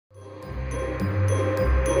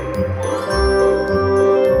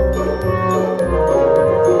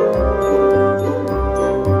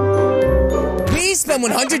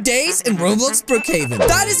than 100 days in Roblox Brookhaven.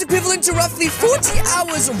 That is equivalent to roughly 40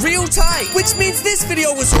 hours real time, which means this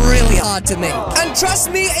video was really hard to make. And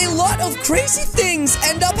trust me, a lot of crazy things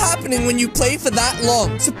end up happening when you play for that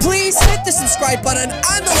long. So please hit the subscribe button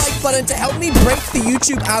and the like button to help me break the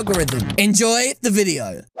YouTube algorithm. Enjoy the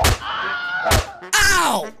video.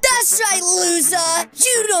 Ow! That's right, loser!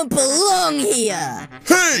 You don't belong here!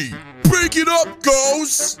 Hey! Break it up,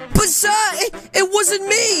 Ghost! But sir, it wasn't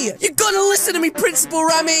me! You gotta listen to me, Principal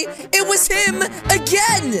Rami! It was him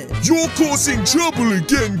again! You're causing trouble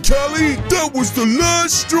again, Callie! That was the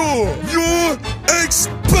last straw! You're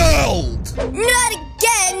expelled! Not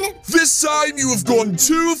again! This time you have gone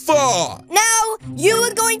too far! Now, you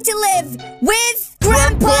are going to live with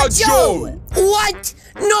Grandpa Joe! What?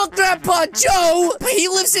 Not Grandpa Joe! But he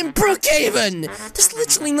lives in Brookhaven! There's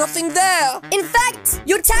literally nothing there! In fact,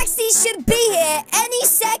 your taxi should be here any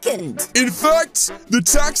second! In fact, the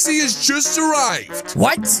taxi has just arrived!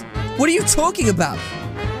 What? What are you talking about?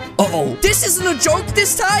 Uh-oh. This isn't a joke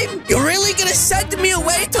this time? You're really gonna send me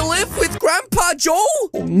away to live with Grandpa Joe?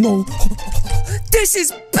 Oh no. This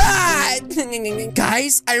is bad!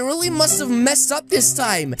 Guys, I really must have messed up this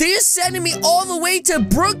time. They're sending me all the way to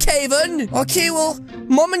Brookhaven. Okay, well,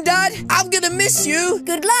 Mom and Dad, I'm gonna miss you.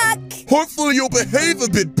 Good luck! Hopefully you'll behave a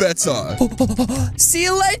bit better. See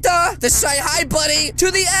you later. Let's say hi, buddy.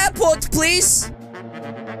 To the airport, please.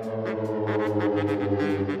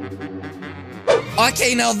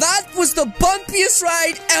 Okay, now that was the bumpiest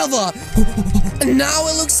ride ever. Now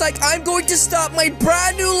it looks like I'm going to start my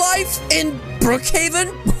brand new life in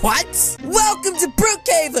Brookhaven? What? Welcome to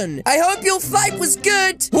Brookhaven! I hope your flight was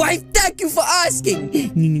good! Why, thank you for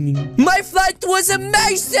asking! My flight was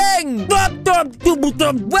amazing! Well,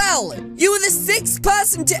 you were the 6th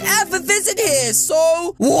person to ever visit here,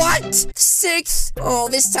 so... What? 6th? Oh,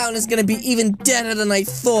 this town is gonna be even deader than I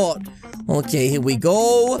thought. Okay, here we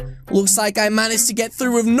go. Looks like I managed to get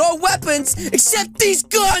through with no weapons except these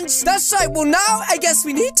guns. That's right. Well, now I guess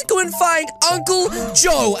we need to go and find Uncle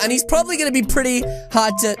Joe. And he's probably going to be pretty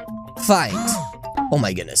hard to find. Oh,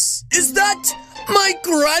 my goodness. Is that my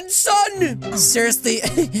grandson? Seriously,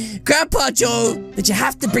 Grandpa Joe, did you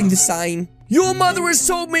have to bring the sign? Your mother has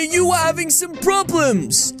told me you were having some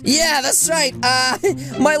problems. Yeah, that's right.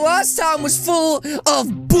 My last town was full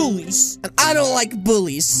of bullies. And I don't like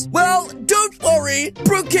bullies. Well, don't worry.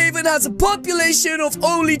 Brookhaven has a population of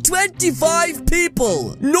only 25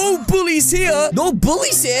 people. No bullies here. No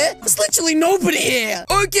bullies here? There's literally nobody here.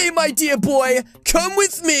 Okay, my dear boy. Come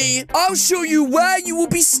with me. I'll show you where you will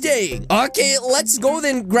be staying. Okay, let's go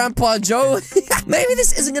then, Grandpa Joe. Maybe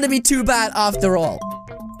this isn't going to be too bad after all.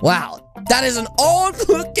 Wow. That is an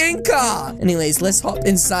old-looking car. Anyways, let's hop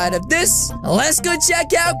inside of this. Let's go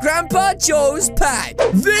check out Grandpa Joe's pad.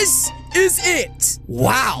 This is it.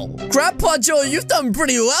 Wow. Grandpa Joe, you've done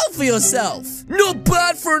pretty well for yourself. Not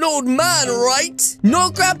bad for an old man, right?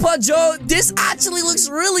 No, Grandpa Joe, this actually looks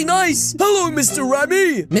really nice. Hello, Mr.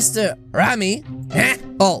 Rami. Mr. Rami? Huh?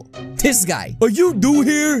 Oh, this guy. Are you new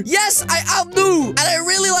here? Yes, I am new. And I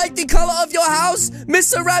really like the color of your house,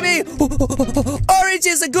 Mr. Rami. Orange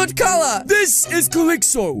is a good color. This is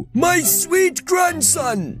Calypso, my sweet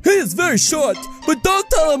grandson. He is very short, but don't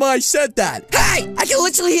tell him I said that. Hey, I can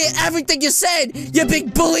literally hear everything you said, you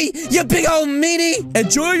big bully, you big old meanie.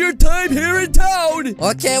 Enjoy your time here in town.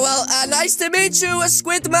 Okay, well, nice to meet you,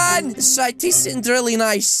 Squid Man. That's right, he seemed really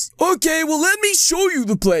nice. Okay, well, let me show you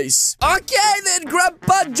the place. Okay, then,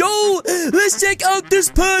 Grandpa Joe, let's check out this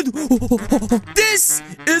pad. This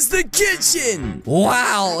is the kitchen.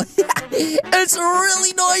 Wow, it's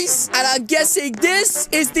really nice. And I'm guessing this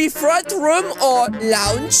is the front room or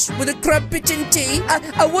lounge with a crumpet and tea.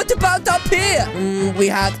 And what about up here? We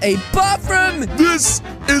have a bathroom. This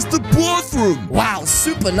is the bathroom. Wow,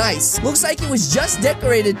 super nice. Looks like it was just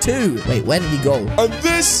decorated too. Wait, where did he go? And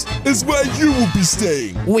this is where you will be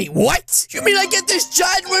staying. Wait, what? You mean I get this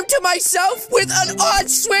giant room to myself with an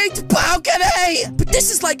ensuite balcony? But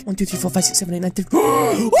this is like 1, 2, 3, 4, 5, 6, 7, 8, 9, 10.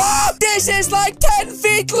 Oh, this is like 10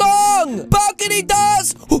 feet long. Balcony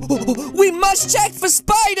doors. We must check for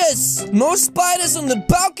spiders. No spiders on the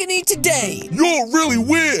balcony today. You're really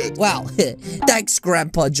weird. Wow, thanks,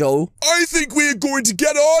 Grandpa Joe. I think we are going to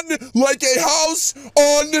get on like a house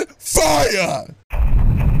on fire.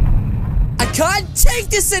 I can't take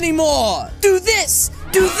this anymore. Do this.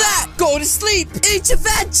 Do that. Go to sleep. Eat your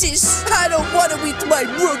veggies. I don't want to eat my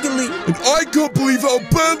broccoli. And I can't believe how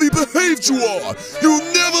badly behaved you are. You'll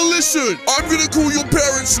never listen. I'm gonna call your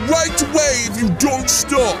parents right away if you don't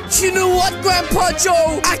stop. You know what, Grandpa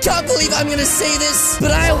Joe? I can't believe I'm gonna say this,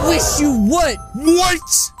 but I wish you would.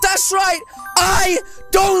 What? That's right. I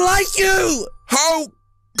don't like you. How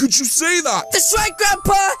could you say that? That's right,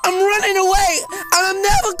 Grandpa. I'm running away, and I'm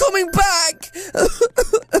never coming back.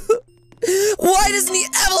 Why doesn't he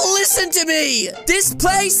ever listen to me? This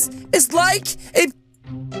place is like a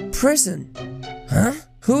prison. Huh?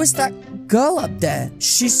 Who is that girl up there?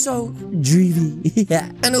 She's so dreamy.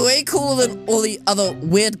 Yeah. And way cooler than all the other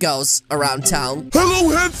weird girls around town.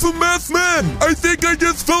 Hello, handsome math man. I think I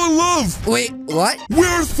just fell in love. Wait, what?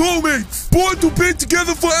 We're soulmates, born to be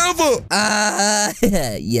together forever.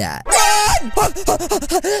 Yeah. Run!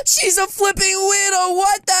 She's a flipping weirdo.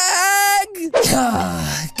 What the heck?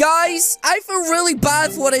 Guys, I feel really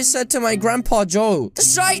bad for what I said to my Grandpa Joe.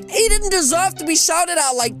 That's right. He didn't deserve to be shouted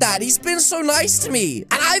at like that. He's been so nice to me.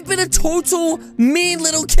 And I've been a total mean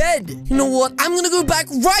little kid. You know what? I'm gonna go back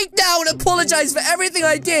right now and apologize for everything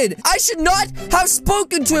I did. I should not have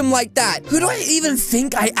spoken to him like that. Who do I even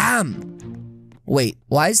think I am? Wait,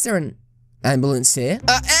 why is there an ambulance here?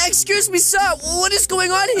 Excuse me, sir. What is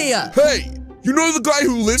going on here? Hey, you know the guy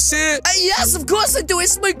who lives here? Yes, of course I do.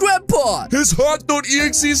 It's my grandpa. His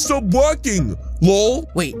heart.exe stopped working. Lol.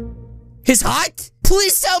 Wait, his heart?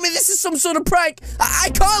 Please tell me this is some sort of prank.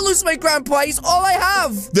 I can't lose my grandpa. He's all I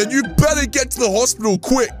have. Then you better get to the hospital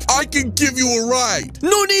quick. I can give you a ride.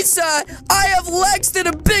 No need, sir. I have legs that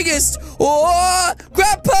are biggest. Oh,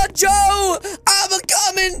 Grandpa Joe, I'm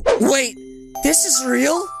a-coming. Wait, this is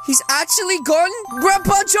real? He's actually gone?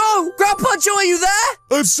 Grandpa Joe, are you there?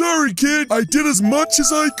 I'm sorry, kid. I did as much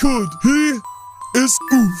as I could. He is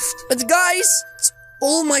oofed. But guys, it's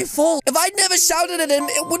all my fault. If I'd never shouted at him,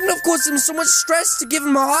 it wouldn't have caused him so much stress to give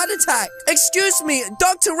him a heart attack. Excuse me,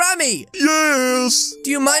 Dr. Rami. Yes. Do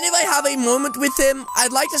you mind if I have a moment with him?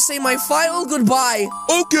 I'd like to say my final goodbye.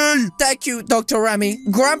 Okay. Thank you, Dr. Rami.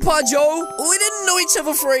 Grandpa Joe, we didn't know each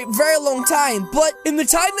other for a very long time, but in the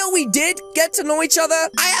time that we did get to know each other,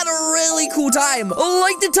 I had a really cool time.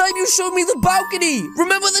 Like the time you showed me the balcony.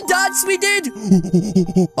 Remember the dance we did?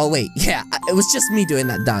 Oh, wait, yeah, it was just me doing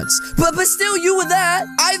that dance. But still, you were there.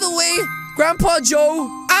 Either way, Grandpa Joe,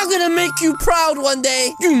 I'm gonna make you proud one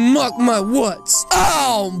day. You mark my words.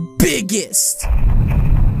 Oh, biggest.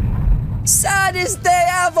 Saddest day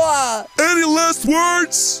ever. Any last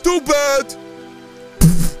words? Too bad.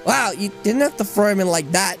 Wow, you didn't have to throw him in like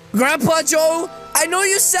that. Grandpa Joe, I know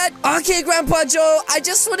you said... Okay, Grandpa Joe, I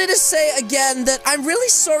just wanted to say again that I'm really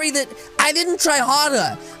sorry that I didn't try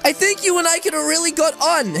harder. I think you and I could have really got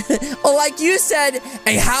on. Or like you said,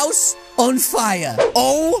 a house on fire.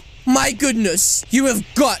 Oh my goodness. You have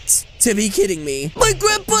got to be kidding me. My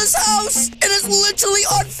grandpa's house, it is literally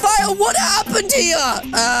on fire. What happened here?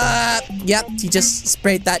 Yep, he just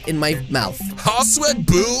sprayed that in my mouth. House went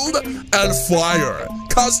boom and fire.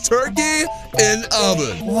 Cause turkey in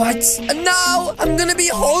oven. What? And now I'm gonna be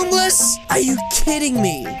homeless? Are you kidding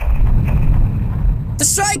me?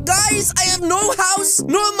 That's right, guys. I have no house,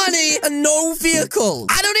 no money, and no vehicle.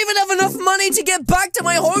 I don't even have enough money to get back to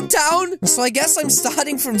my hometown. So I guess I'm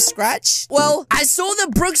starting from scratch. Well, I saw that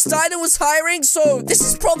Brooks Diner was hiring, so this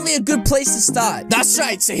is probably a good place to start. That's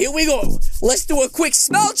right. So here we go. Let's do a quick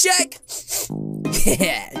smell check.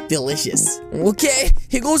 Yeah, delicious. Okay,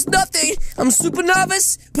 here goes nothing. I'm super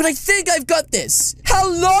nervous, but I think I've got this.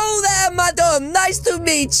 Hello there, madam. Nice to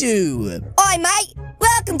meet you. Hi, mate.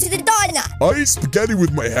 Welcome to the diner. I eat spaghetti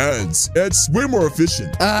with my hands. It's way more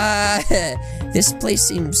efficient. This place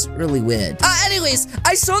seems really weird. Anyways,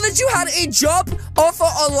 I saw that you had a job offer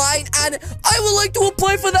online, and I would like to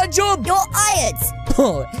apply for that job. You're hired.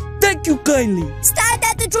 Oh, thank you kindly. Stand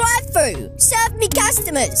at the drive-thru. Serve me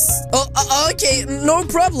customers. Oh, okay, no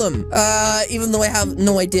problem. Even though I have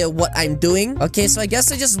no idea what I'm doing. Okay, so I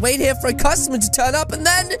guess I just wait here for a customer to turn up, and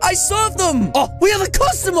then I serve them. Oh, we have a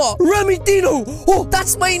customer. Remy Dino. Oh,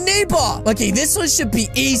 that's my neighbor. Okay, this one should be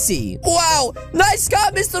easy. Wow, nice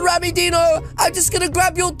cut, Mr. Remy Dino. I'm just gonna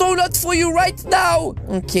grab your donut for you right now.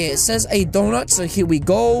 Okay, it says a donut, so here we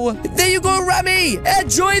go. There you go, Remy.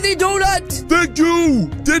 Enjoy the donut. Thank you.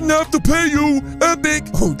 Didn't have to pay you. Epic.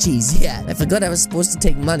 Oh, geez, yeah. I forgot I was supposed to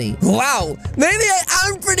take money. Wow. Maybe I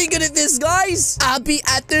am pretty good at this, guys. I'll be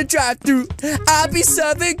at the drive-thru. I'll be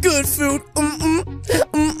serving good food.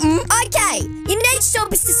 Okay, your next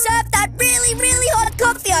job is to serve that really, really hot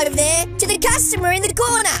coffee over there to the customer in the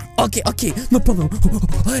corner. Okay, no problem.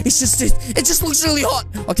 It just looks really hot.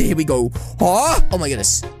 Okay, here we go. Oh my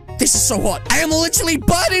goodness. This is so hot. I am literally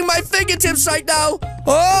burning my fingertips right now.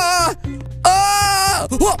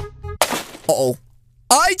 Uh-oh.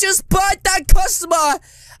 I just burned that customer.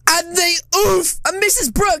 And they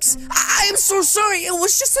Mrs. Brooks, I am so sorry. It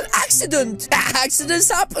was just an accident.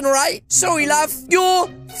 Accidents happen, right? Sorry, love. You're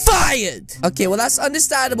fired. Okay, well, that's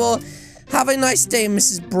understandable. Have a nice day,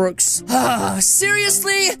 Mrs. Brooks.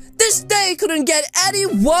 Seriously? This day couldn't get any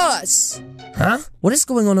worse. Huh? What is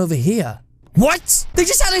going on over here? What? They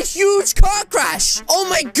just had a huge car crash. Oh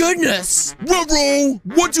my goodness. Ruh-roh,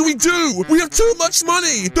 what do? We have too much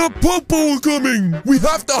money. The popo are coming. We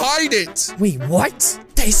have to hide it. Wait, what?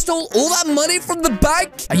 They stole all that money from the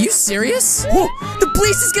bank? Are you serious? Whoa, the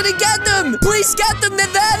police is gonna get them. Police get them. They're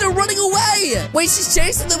there. They're running away. Wait, she's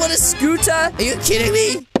chasing them on a scooter? Are you kidding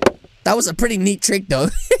me? That was a pretty neat trick, though.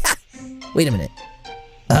 Wait a minute.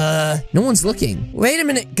 No one's looking. Wait a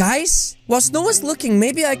minute, guys. Whilst no one's looking,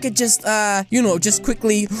 maybe I could just, you know, just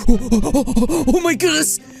quickly... Oh my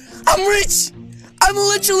goodness! I'm rich! I'm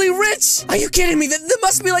literally rich! Are you kidding me? There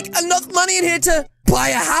must be, like, enough money in here to buy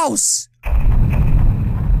a house.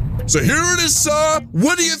 So here it is, sir.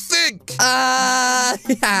 What do you think?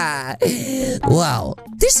 Wow.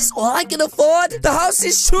 This is all I can afford? The house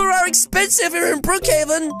is sure expensive here in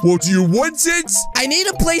Brookhaven. Well, do you want it? I need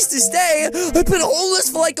a place to stay. I've been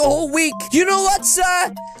homeless for like a whole week. You know what,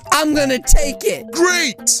 sir? I'm gonna take it.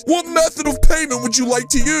 Great. What method of payment would you like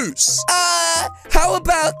to use? How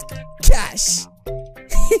about cash?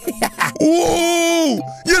 Whoa!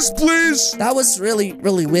 Yes, please! That was really,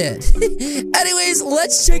 really weird. Anyways,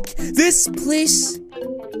 let's check this place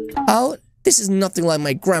out. This is nothing like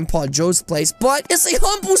my Grandpa Joe's place, but it's a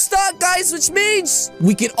humble start, guys, which means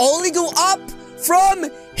we can only go up from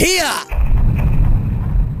here.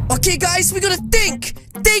 Okay, guys, we gotta think.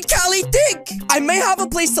 Think, Callie, think. I may have a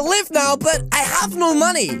place to live now, but I have no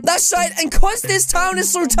money. That's right, and cause this town is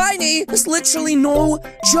so tiny, there's literally no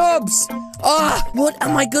jobs. What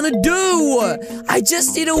am I gonna do? I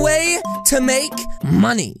just need a way to make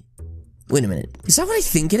money. Wait a minute. Is that what I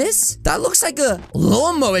think it is? That looks like a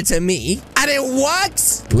lawnmower to me. And it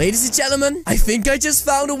works! Ladies and gentlemen, I think I just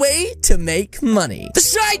found a way to make money.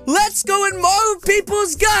 That's right! Let's go and mow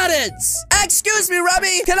people's gardens! Excuse me,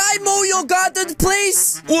 Robbie. Can I mow your garden,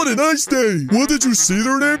 please? What a nice day. What did you see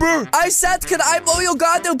there, neighbor? I said, can I mow your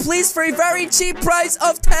garden, please, for a very cheap price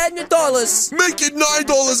of $10? Make it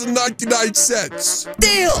 $9.99.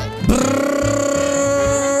 Deal!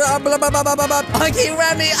 Okay,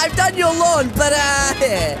 Remy, I've done your lawn, but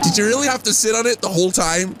Did you really have to sit on it the whole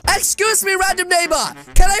time? Excuse me, random neighbor.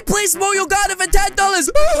 Can I please mow your garden for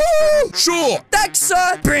 $10? Sure. Thanks,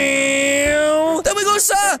 sir. There we go,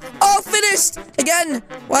 sir. All finished. Again,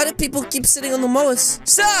 why do people keep sitting on the mowers?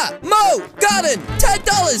 Sir, mow garden,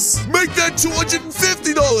 $10. Make that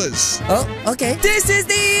 $250. Oh, okay. This is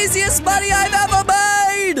the easiest money I've ever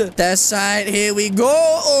made. That's right. Here we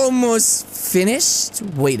go. Almost finished.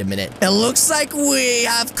 Wait a minute. It looks like we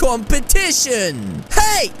have competition.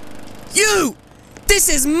 Hey, you! This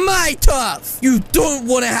is my turf. You don't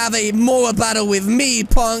want to have a mower battle with me,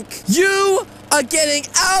 punk. You are getting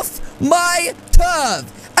off my turf.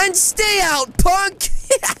 And stay out, punk.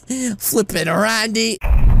 Flippin' Randy.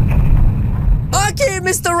 Okay,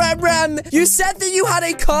 Mr. Ram, you said that you had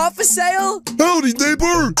a car for sale? Howdy,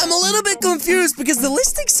 neighbor. I'm a little bit confused because the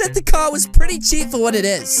listing said the car was pretty cheap for what it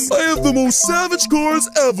is. I have the most savage cars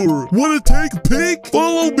ever. Want to take a peek?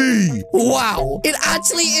 Follow me. Wow, it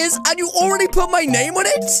actually is, and you already put my name on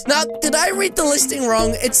it? Now, did I read the listing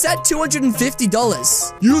wrong? It said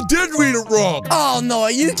 $250. You did read it wrong. Oh, no,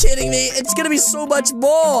 are you kidding me? It's gonna be so much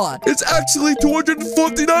more. It's actually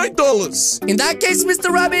 $249. In that case,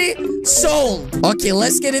 Mr. Rabbi, sold. Okay,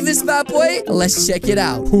 let's get in this bad boy. Let's check it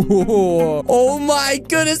out. Oh my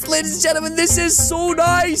goodness, ladies and gentlemen, this is so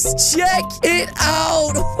nice. Check it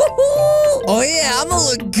out. Oh yeah, I'm gonna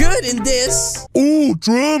look good in this. Oh,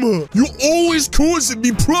 drama. You always causing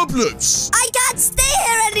me problems. I can't stay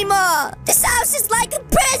here anymore. This house is like a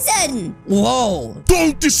prison. Whoa.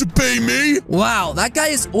 Don't disobey me. Wow, that guy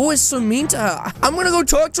is always so mean to her. I'm gonna go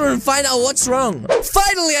talk to her and find out what's wrong.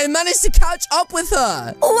 Finally, I managed to catch up with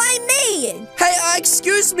her. Why me? Hey,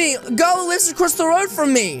 excuse me. Girl who lives across the road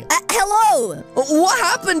from me. Hello? What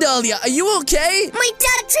happened earlier? Are you okay? My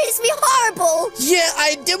dad treats me horrible. Yeah,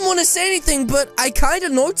 I didn't want to say anything, but I kind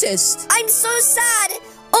of noticed. I'm so sad.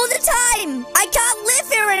 All the time. I can't live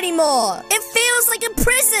here anymore. It feels like a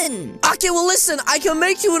prison. Okay, well, listen. I can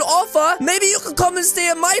make you an offer. Maybe you can come and stay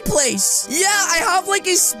at my place. Yeah, I have like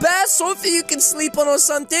a spare sofa you can sleep on or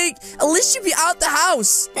something. At least you'll be out the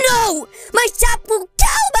house. No, my dad will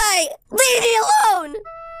kill me. Leave me alone.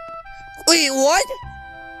 Wait, what?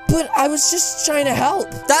 But I was just trying to help.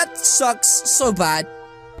 That sucks so bad.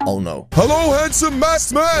 Oh no. Hello, handsome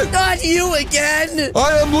masked man. Not you again.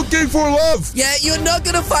 I am looking for love. Yeah, you're not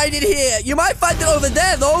gonna find it here. You might find it over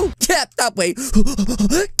there, though. Yeah, that way.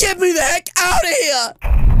 Get me the heck out of here.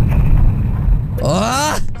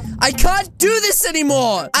 I can't do this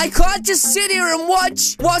anymore. I can't just sit here and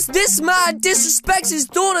watch whilst this man disrespects his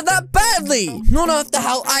daughter that badly. Not after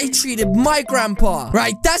how I treated my grandpa.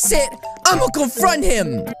 Right, that's it. I'm gonna confront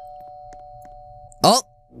him. Oh,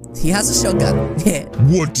 he has a shotgun. Yeah.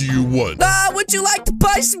 What do you want? Would you like to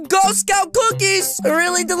buy some Girl Scout cookies?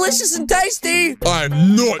 Really delicious and tasty.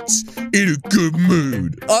 I'm not in a good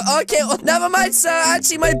mood. Okay, well, never mind, sir.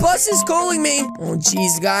 Actually, my boss is calling me. Oh,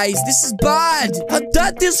 jeez, guys, this is bad.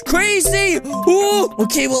 That is crazy. Ooh.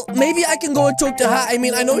 Okay, well, maybe I can go and talk to her. I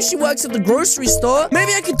mean, I know she works at the grocery store.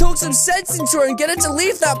 Maybe I can talk some sense into her and get her to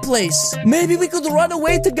leave that place. Maybe we could run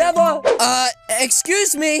away together.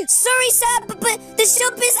 Excuse me. Sorry, sir, but the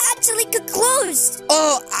shop is actually closed.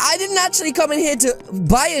 Oh, I didn't actually come in here to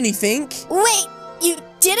buy anything. Wait, you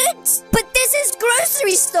didn't? But this is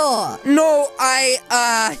grocery store. No, I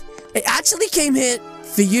actually came here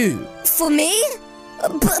for you. For me?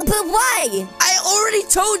 But why? I already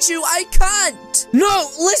told you I can't. No,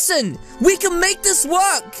 listen. We can make this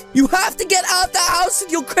work. You have to get out of the house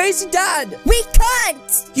with your crazy dad. We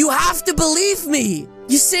can't. You have to believe me.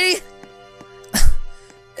 You see,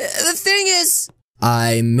 the thing is,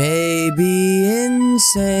 I may be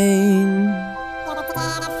insane,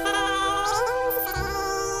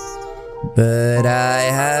 but I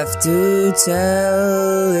have to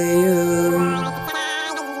tell you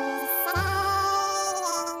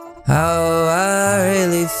how I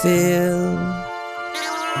really feel.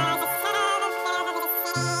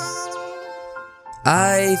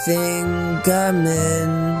 I think I'm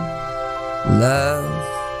in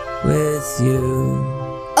love with you.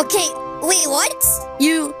 Okay, wait, what?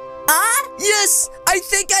 You are? Yes, I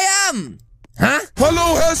think I am. Huh?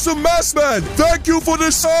 Hello, handsome masked man. Thank you for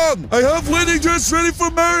the song. I have wedding dress ready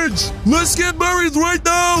for marriage. Let's get married right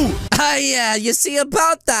now. Yeah, you see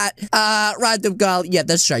about that. Random girl. Yeah,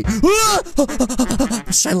 that's right.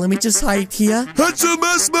 Shall let me just hide here? Handsome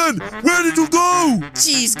masked man, where did you go?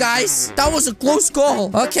 Jeez, guys, that was a close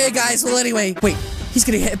call. Okay, guys, well, anyway. Wait, he's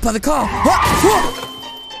gonna get hit by the car.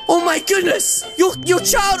 Oh my goodness! Your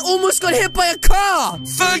child almost got hit by a car!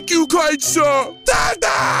 Thank you, kind sir!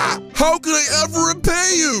 Dada! How could I ever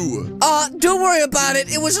repay you? Don't worry about it.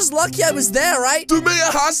 It was just lucky I was there, right? The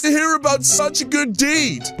mayor has to hear about such a good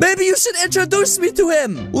deed. Maybe you should introduce me to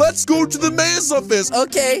him. Let's go to the mayor's office.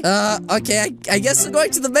 Okay. Okay. I guess we're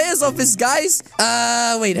going to the mayor's office, guys.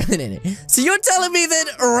 Wait a minute. So you're telling me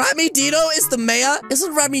that Rami Dino is the mayor?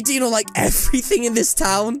 Isn't Rami Dino like everything in this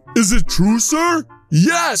town? Is it true, sir?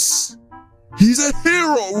 Yes! He's a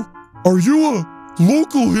hero! Are you a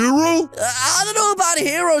local hero? I don't know about a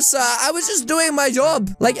hero, sir. I was just doing my job.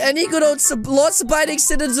 Like any good old law-abiding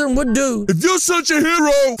citizen would do. If you're such a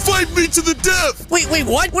hero, fight me to the death! Wait,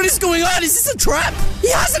 what? What is going on? Is this a trap? He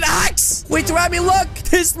has an axe! Wait, Rami, look!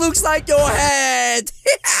 This looks like your head!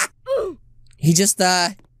 He just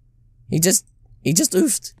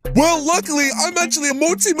oofed. Well, luckily, I'm actually a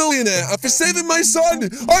multi-millionaire, and for saving my son,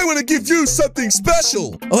 I want to give you something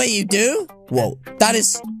special. Oh, wait, you do? Whoa, that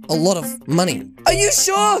is a lot of money. Are you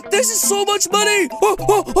sure? This is so much money!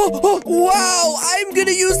 Wow, I'm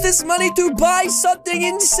gonna use this money to buy something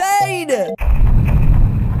insane!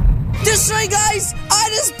 This way, guys, I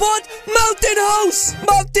just bought Mountain House.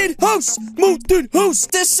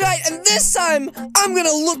 That's right, and this time, I'm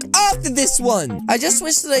gonna look after this one. I just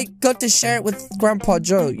wish that I got to share it with Grandpa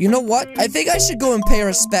Joe. You know what? I think I should go and pay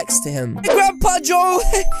respects to him. Hey, Grandpa Joe,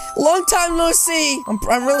 long time no see.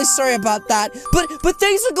 I'm really sorry about that, but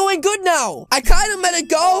things are going good now. I kind of met a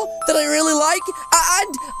girl that I really like,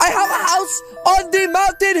 and I have a house on the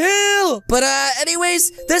mountain hill. But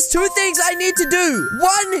anyways, there's two things I need to do.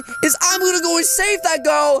 One is I'm gonna go and save that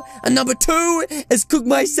girl, and number two is cook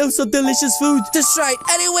myself some delicious food. That's right.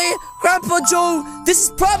 Anyway, Grandpa Joe, this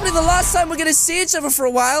is probably the last time we're gonna see each other for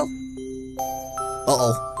a while.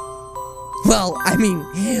 Uh-oh. Well, I mean,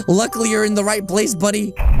 luckily you're in the right place,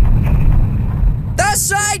 buddy. That's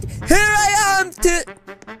right. Here I am to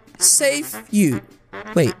save you.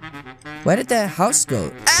 Wait, where did that house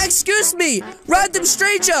go? Excuse me, random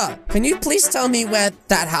stranger. Can you please tell me where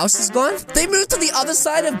that house is gone? They moved to the other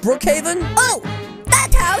side of Brookhaven? Oh,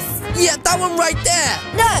 that house? Yeah, that one right there.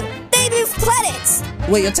 No, they moved planets.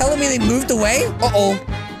 Wait, you're telling me they moved away? Uh-oh.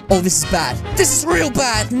 Oh, this is bad. This is real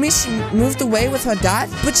bad. Miss, she moved away with her dad,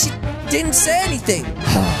 but she didn't say anything.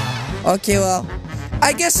 Okay, well,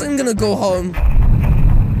 I guess I'm gonna go home.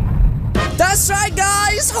 That's right,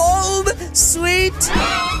 guys. Home, sweet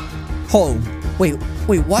home. Wait,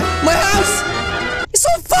 what? My house! It's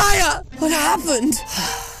on fire! What happened?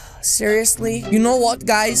 Seriously? You know what,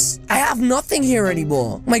 guys? I have nothing here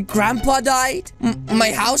anymore. My grandpa died.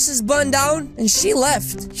 My house is burned down. And she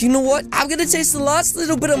left. You know what? I'm gonna take the last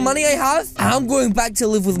little bit of money I have. And I'm going back to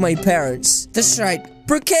live with my parents. That's right.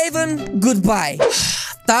 Brookhaven, goodbye.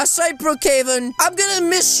 That's right, Brookhaven. I'm gonna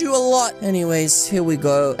miss you a lot. Anyways, here we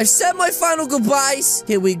go. I've said my final goodbyes.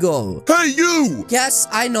 Here we go. Hey, you! Yes,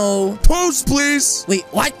 I know. Post, please. Wait,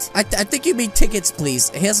 what? I think you mean tickets, please.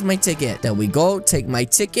 Here's my ticket. There we go. Take my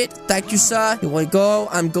ticket. Thank you, sir. Here we go.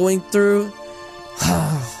 I'm going through.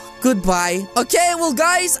 Goodbye. Okay, well,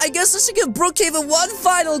 guys, I guess I should give Brookhaven one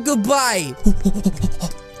final goodbye.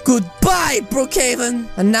 Goodbye, Brookhaven.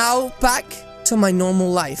 And now, back to my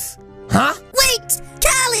normal life. Huh? Wait!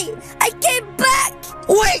 Callie! I came back!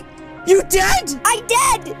 Wait! You dead? I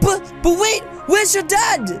did! But wait! Where's your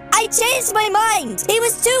dad? I changed my mind! He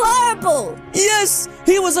was too horrible! Yes!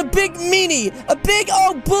 He was a big meanie! A big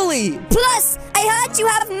old bully! Plus, I heard you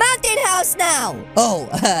have a mountain house now! Oh,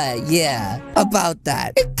 yeah. About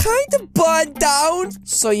that. It kind of burned down.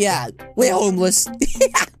 So yeah, we're homeless.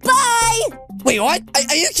 Bye! Wait, what?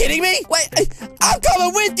 Are you kidding me? Wait, I'm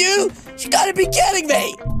coming with you! You gotta be kidding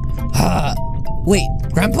me! Wait,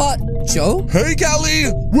 Grandpa? Joe? Hey,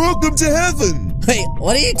 Callie! Welcome to heaven! Wait,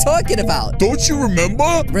 what are you talking about? Don't you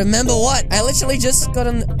remember? Remember what? I literally just got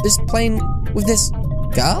on this plane with this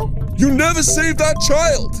girl? You never saved that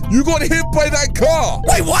child! You got hit by that car!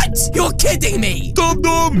 Wait, what? You're kidding me!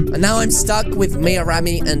 Dum-dum! And now I'm stuck with Mia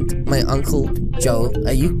Rami and my uncle Joe.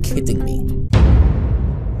 Are you kidding me?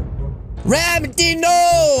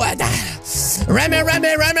 Ramdino!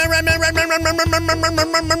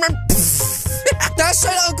 That's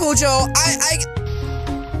right, Uncle Joe.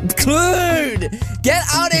 Clued! Get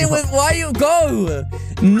out of here with why you go!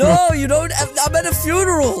 No, you don't. I'm at a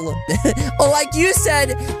funeral. Or like you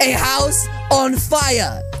said, a house on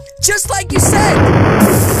fire. Just like you said.